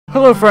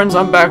Hello friends,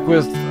 I'm back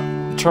with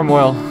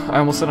Turmoil. I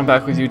almost said I'm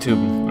back with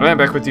YouTube. I am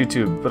back with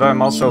YouTube, but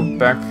I'm also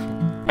back...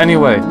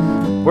 Anyway,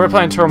 we're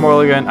playing Turmoil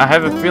again. I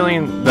have a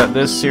feeling that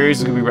this series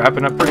is going to be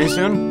wrapping up pretty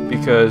soon,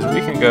 because we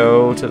can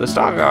go to the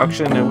stock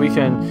auction and we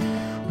can...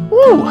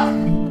 Woo!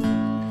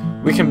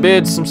 We can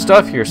bid some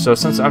stuff here. So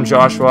since I'm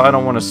Joshua, I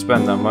don't want to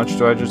spend that much.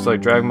 Do I just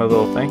like drag my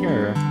little thing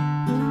here? Or...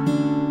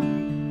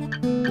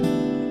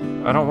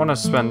 I don't want to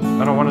spend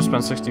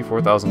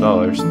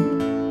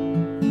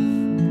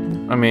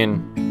 $64,000. I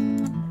mean...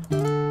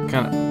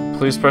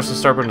 Please press the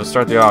start button to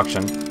start the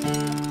auction.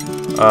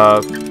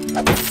 I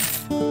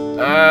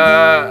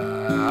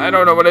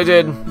don't know what I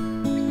did.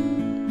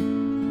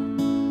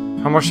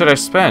 How much should I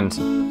spend?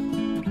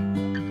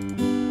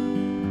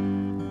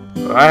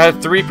 I had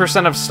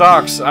 3% of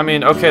stocks. I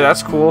mean, okay,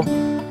 that's cool.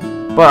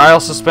 But I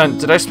also spent...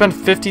 Did I spend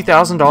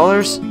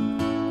 $50,000?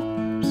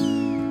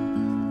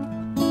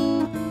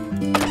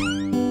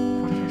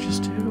 What did I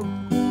just do?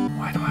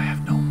 Why do I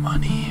have no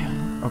money?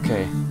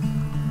 Okay.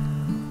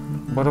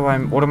 What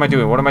am I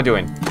doing? What am I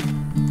doing?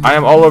 I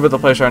am all over the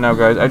place right now,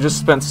 guys. I just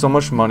spent so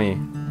much money.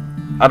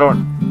 I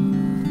don't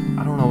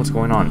know what's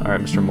going on.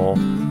 Alright, Mr. Mole.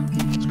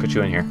 Let's put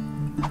you in here.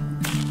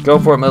 Go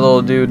for it, my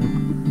little dude.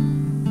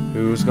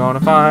 Who's gonna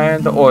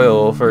find the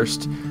oil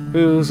first?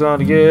 Who's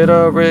gonna get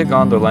a rig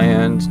on the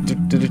land?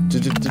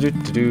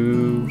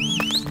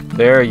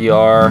 There you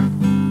are.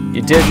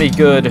 You did me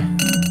good.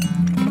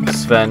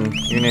 Sven.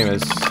 Your name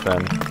is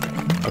Sven.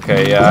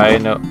 Okay, yeah, I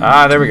know.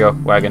 Ah, there we go.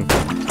 Wagon.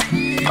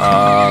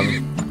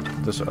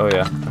 Oh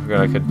yeah, I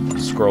forgot I could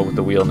scroll with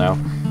the wheel now.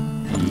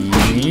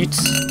 Yeet.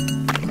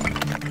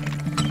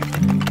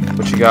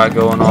 What you got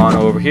going on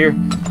over here?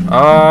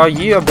 Oh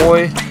yeah,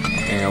 boy.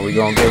 And we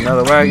gonna get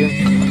another wagon.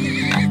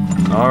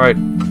 Alright,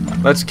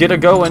 let's get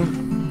it going.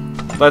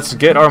 Let's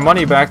get our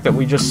money back that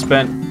we just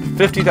spent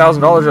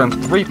 $50,000 on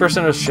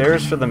 3% of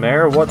shares for the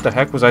mayor. What the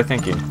heck was I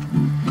thinking?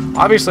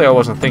 Obviously I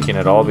wasn't thinking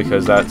at all,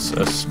 because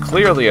that's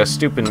clearly a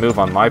stupid move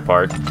on my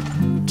part.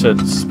 To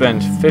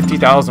spend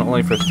 $50,000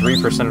 only for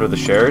 3% of the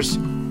shares?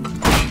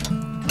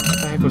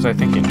 What the heck was I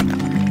thinking?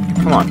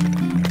 Come on.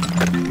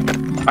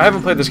 I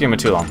haven't played this game in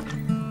too long.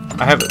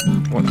 I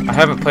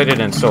haven't played it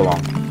in so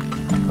long.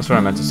 That's what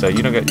I meant to say.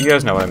 You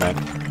guys know what I meant.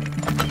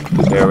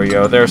 There we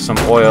go. There's some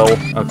oil.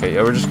 Okay,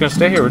 yeah, we're just gonna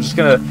stay here. We're just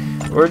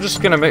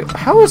gonna make...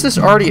 How is this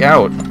already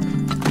out?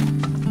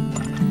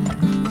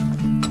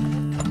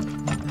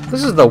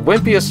 This is the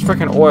wimpiest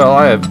freaking oil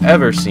I have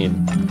ever seen.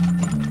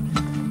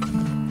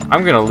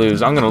 I'm gonna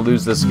lose. I'm gonna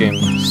lose this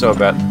game so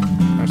bad.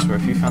 I swear,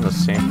 if you found the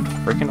same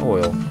freaking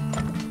oil,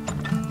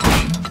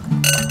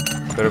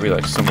 better be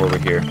like somewhere over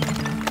here,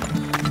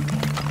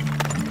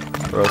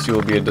 or else you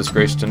will be a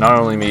disgrace to not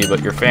only me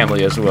but your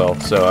family as well.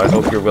 So I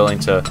hope you're willing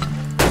to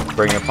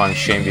bring upon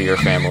shame to your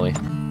family.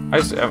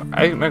 Am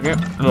I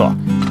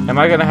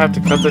gonna have to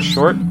cut this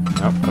short?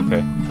 Nope.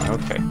 Okay.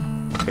 Okay.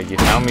 Okay. You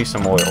found me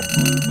some oil.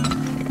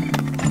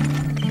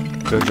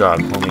 Good job,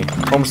 homie.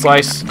 Home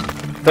slice.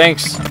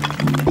 Thanks.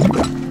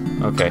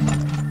 Okay.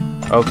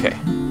 Okay.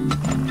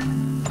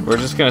 We're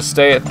just gonna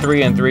stay at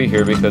 3 and 3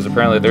 here, because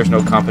apparently there's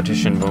no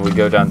competition when we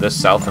go down this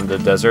south in the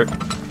desert.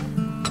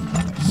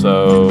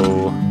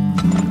 So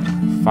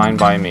fine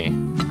by me.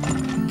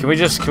 Can we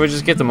just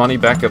get the money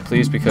back up,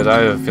 please? Because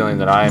I have a feeling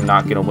that I am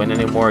not gonna win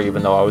anymore,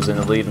 even though I was in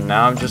the lead, and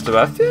now I'm just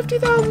about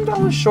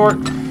 $50,000 short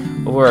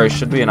of where I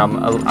should be, and I'm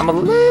a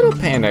little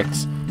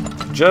panicked,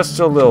 just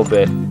a little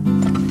bit,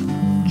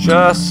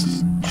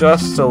 just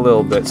a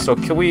little bit. So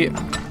can we?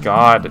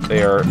 God,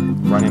 they are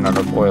running out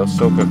of oil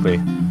so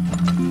quickly.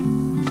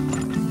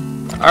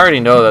 I already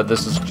know that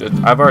this is just,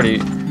 I've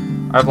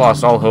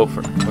lost all hope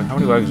for... Wait, how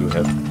many wagons do we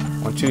have?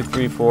 1, 2,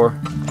 3, 4,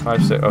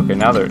 5, 6. Okay,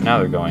 now they're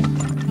going.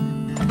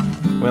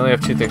 We only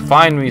have 2 things.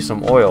 Find me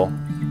some oil,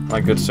 my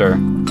good sir.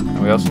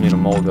 And we also need a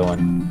mole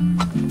going.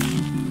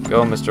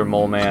 Go, Mr.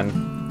 Mole Man.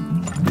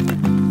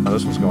 Oh,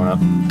 this one's going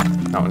up.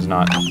 That one's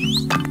not.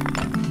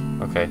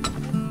 Okay.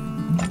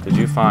 Did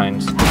you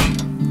find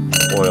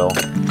oil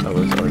that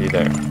was already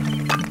there?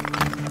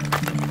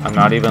 I'm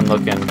not even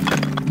looking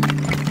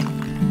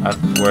at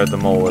where the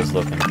mole is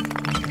looking.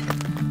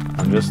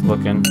 I'm just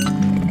looking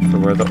for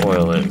where the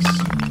oil is.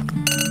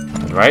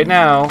 And right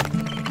now...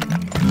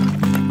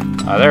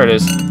 there it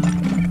is.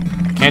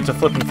 Can't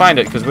flip and find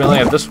it because we only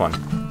have this one.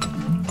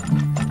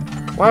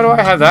 Why do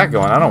I have that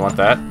going? I don't want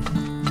that.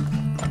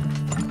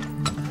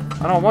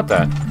 I don't want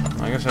that.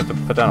 I guess I have to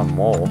put down a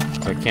mole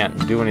because I can't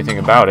do anything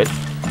about it.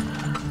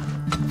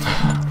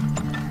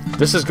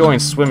 This is going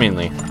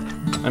swimmingly,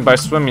 and by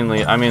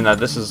swimmingly I mean that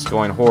this is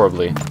going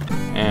horribly,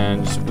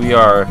 and we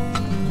are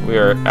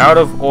out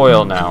of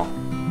oil now.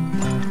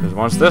 Because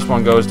once this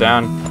one goes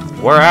down,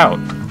 we're out.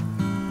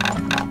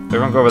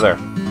 Everyone go over there.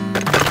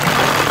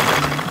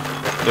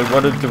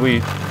 Did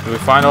we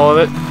find all of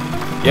it?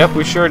 Yep,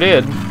 we sure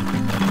did.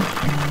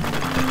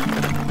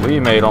 We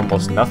made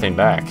almost nothing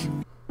back.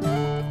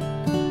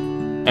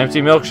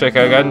 Empty milkshake.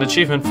 I got an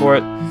achievement for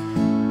it.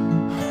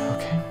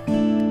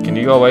 Can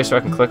you go away so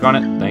I can click on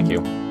it? Thank you.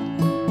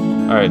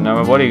 Alright,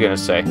 now what are you gonna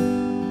say?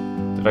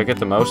 Did I get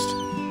the most?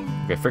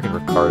 Okay, freaking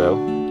Ricardo.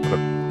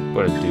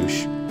 What a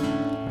douche.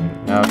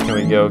 Now can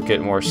we go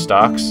get more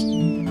stocks?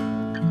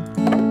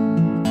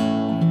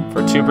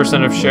 For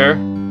 2% of share?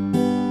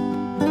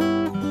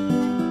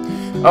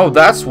 Oh,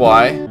 that's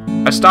why.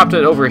 I stopped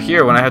it over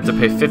here when I had to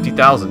pay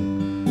 50,000.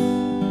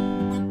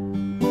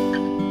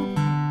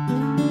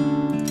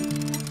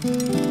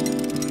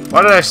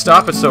 Why did I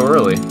stop it so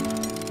early?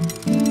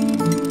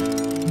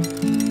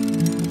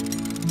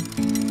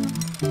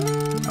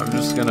 I'm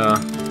just gonna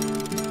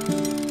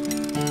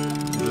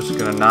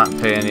not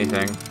pay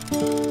anything.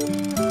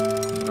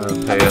 I'm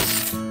gonna pay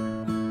us.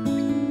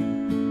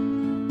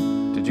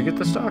 Did you get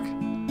the stock?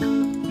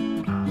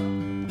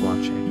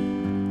 Blanche.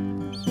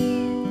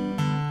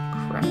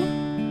 Crap.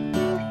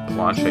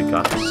 Blanche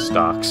got the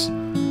stocks.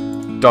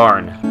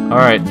 Darn.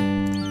 Alright.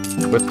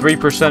 With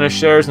 3% of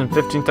shares and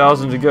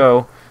 15,000 to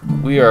go,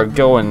 we are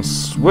going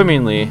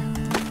swimmingly.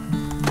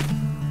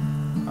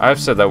 I've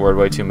said that word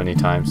way too many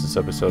times this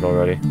episode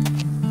already.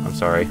 I'm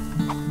sorry.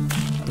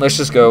 Let's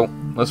just go.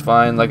 Let's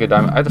find like a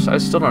diamond. I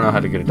still don't know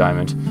how to get a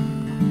diamond.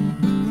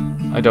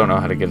 I don't know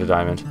how to get a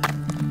diamond.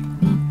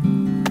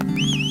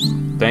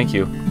 Thank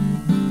you.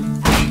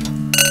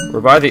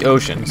 We're by the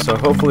ocean, so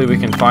hopefully we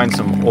can find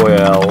some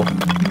oil.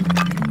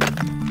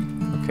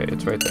 Okay,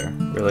 it's right there.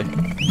 Really?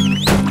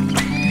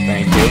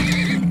 Thank you.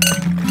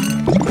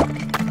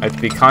 I have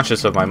to be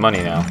conscious of my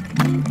money now.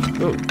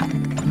 Ooh.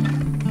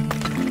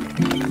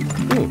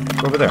 Ooh,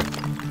 over there.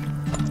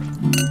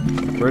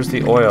 Where's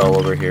the oil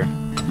over here?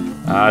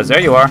 There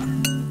you are.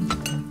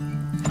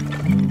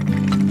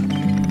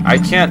 I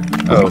can't...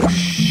 Oh,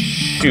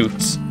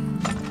 shoot.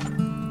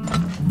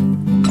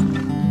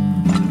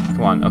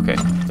 Come on, okay.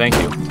 Thank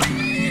you.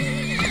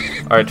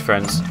 Alright,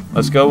 friends.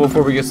 Let's go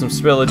before we get some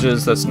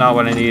spillages. That's not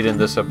what I need in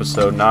this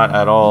episode. Not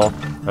at all.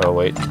 Oh,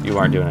 wait. You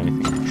aren't doing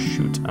anything.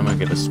 Shoot. I'm gonna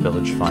get a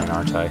spillage fine,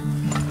 aren't I?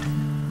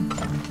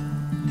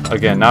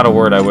 Again, not a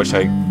word I wish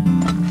I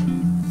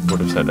would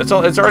have said. It's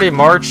already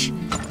March.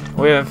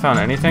 We haven't found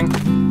anything.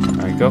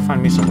 Alright, go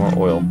find me some more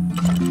oil.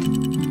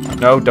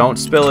 No, don't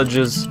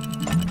spillages.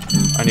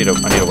 I need a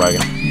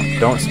wagon.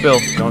 Don't spill.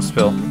 Don't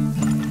spill.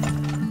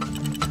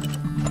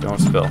 Don't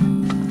spill.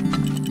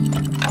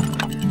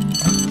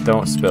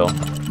 Don't spill.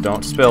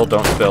 Don't spill.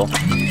 Don't spill.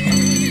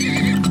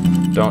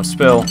 Don't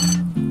spill.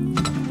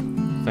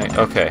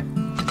 Okay.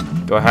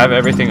 Do I have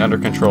everything under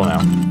control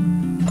now?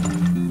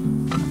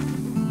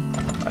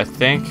 I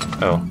think...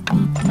 Oh.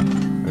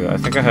 I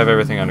think I have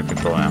everything under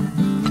control now.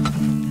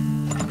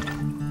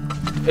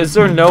 Is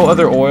there no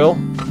other oil?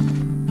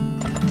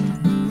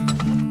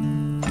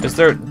 Is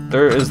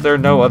there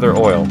no other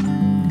oil?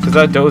 Because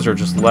that dozer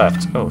just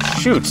left. Oh,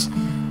 shoot!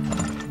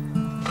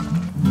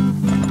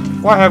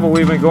 Why haven't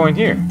we been going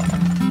here?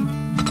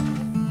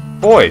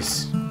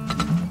 Boys!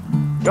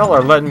 Y'all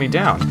are letting me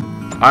down.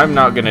 I'm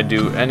not gonna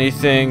do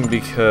anything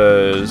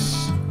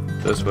because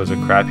this was a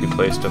crappy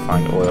place to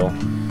find oil.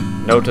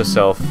 Note to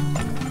self,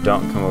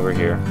 don't come over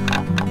here.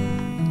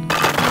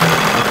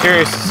 I'm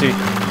curious to see,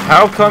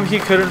 how come he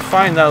couldn't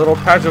find that little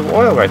patch of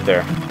oil right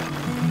there?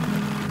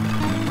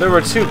 There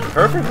were two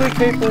perfectly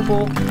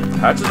capable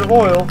patches of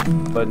oil,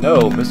 but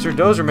no, Mr.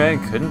 Dozerman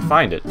couldn't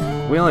find it.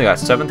 We only got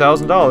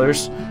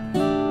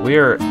 $7,000. We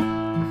are...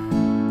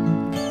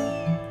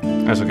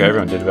 That's okay,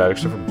 everyone did bad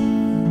except for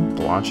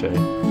Blanche.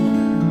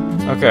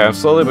 Okay, I'm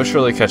slowly but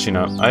surely catching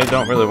up. I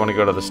don't really want to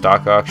go to the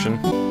stock auction.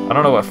 I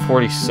don't know what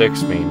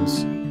 46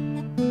 means.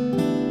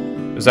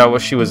 Is that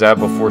what she was at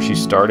before she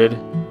started?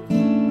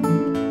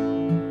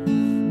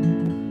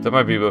 That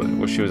might be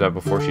what she was at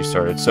before she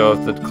started. So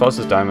if the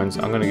closest diamonds,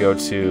 I'm going to go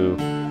to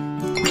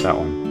that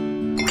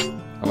one.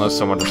 Unless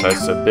someone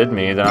decides to bid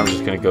me, then I'm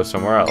just going to go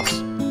somewhere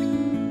else.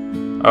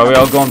 Are we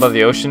all going by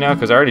the ocean now?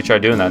 Because I already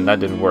tried doing that and that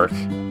didn't work.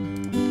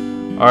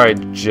 Alright,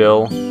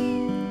 Jill.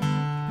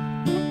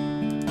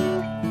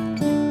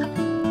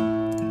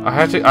 I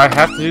have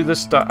to do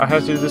this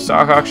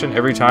stock auction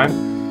every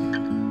time.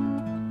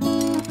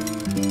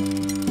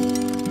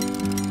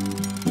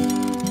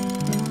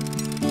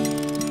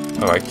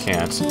 Oh, I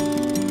can't.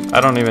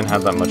 I don't even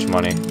have that much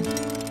money.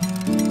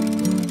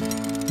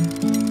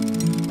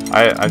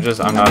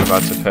 I'm not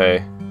about to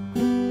pay.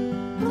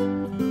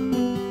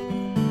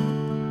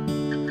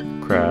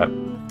 Crap.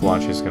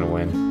 Blanche's gonna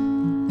win.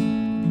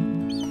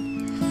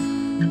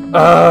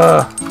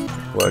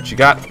 What you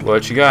got?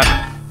 What you got?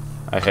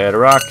 I had a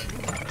rock.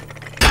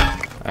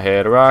 I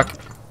hit a rock.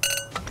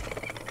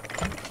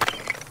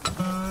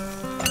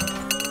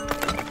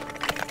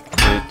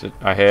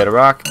 I hit a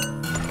rock.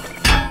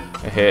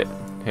 I hit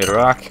a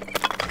rock.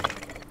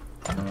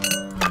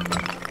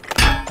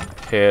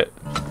 Hit.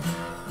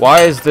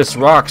 Why is this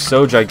rock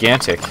so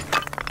gigantic?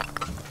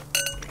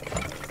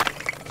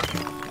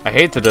 I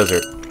hate the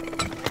desert.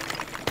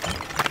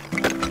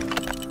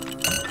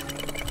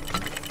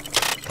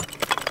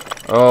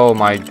 Oh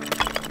my.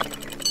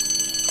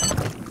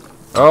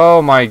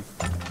 Oh my.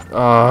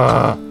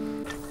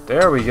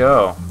 There we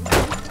go.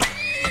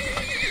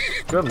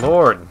 Good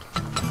lord.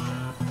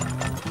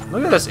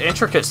 Look at this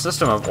intricate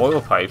system of oil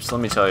pipes, let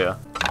me tell you.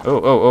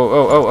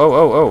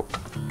 Oh.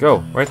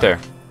 Go, right there.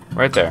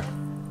 Right there.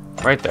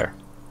 Right there.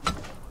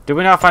 Did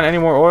we not find any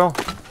more oil?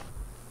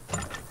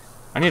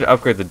 I need to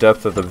upgrade the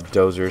depth of the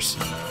dozers.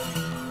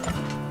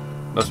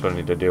 That's what I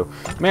need to do.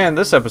 Man,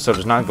 this episode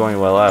is not going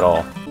well at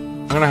all.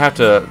 I'm gonna have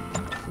to,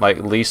 like,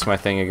 lease my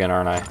thing again,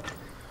 aren't I?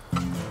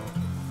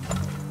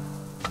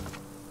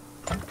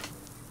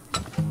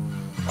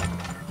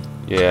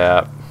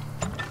 Yeah.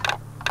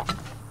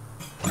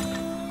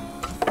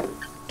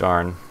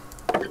 Darn.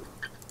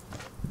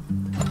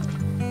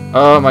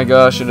 Oh my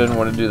gosh, I didn't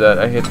want to do that.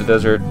 I hate the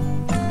desert.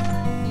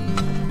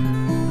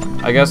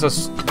 I guess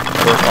let's work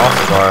off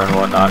the bar and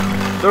whatnot.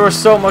 There was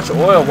so much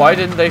oil, why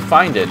didn't they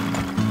find it?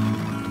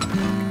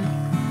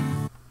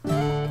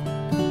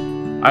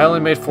 I only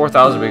made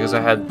 4,000 because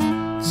I had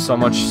so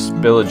much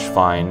spillage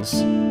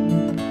fines.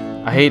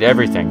 I hate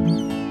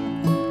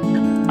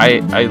everything. I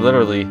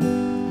literally...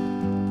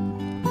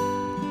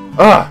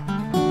 Ugh!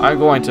 I'm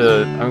going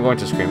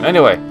to scream.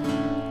 Anyway,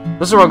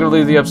 this is where I'm going to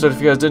leave the episode.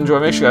 If you guys did enjoy,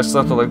 make sure you guys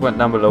slap the like button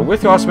down below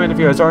with your awesome, and if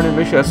you guys are new,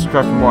 make sure you guys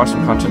subscribe for more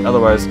awesome content.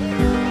 Otherwise,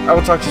 I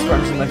will talk to you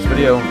in the next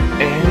video,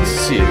 and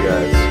see you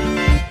guys.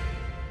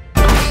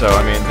 So,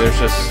 I mean, there's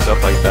just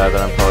stuff like that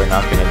that I'm probably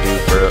not going to do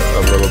for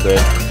a little bit.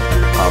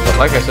 But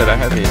like I said, I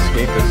have the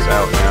escapists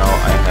out now.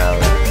 I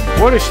have...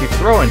 What is she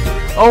throwing?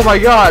 Oh my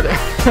god!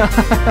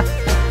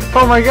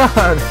 Oh my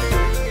god!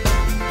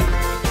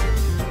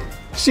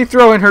 She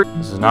throwing her...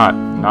 This is not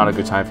a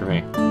good time for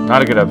me.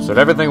 Not a good episode.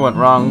 Everything went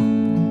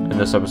wrong in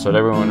this episode.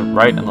 Everything went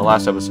right in the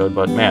last episode,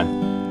 but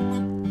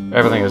man,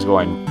 everything is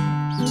going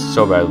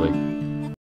so badly.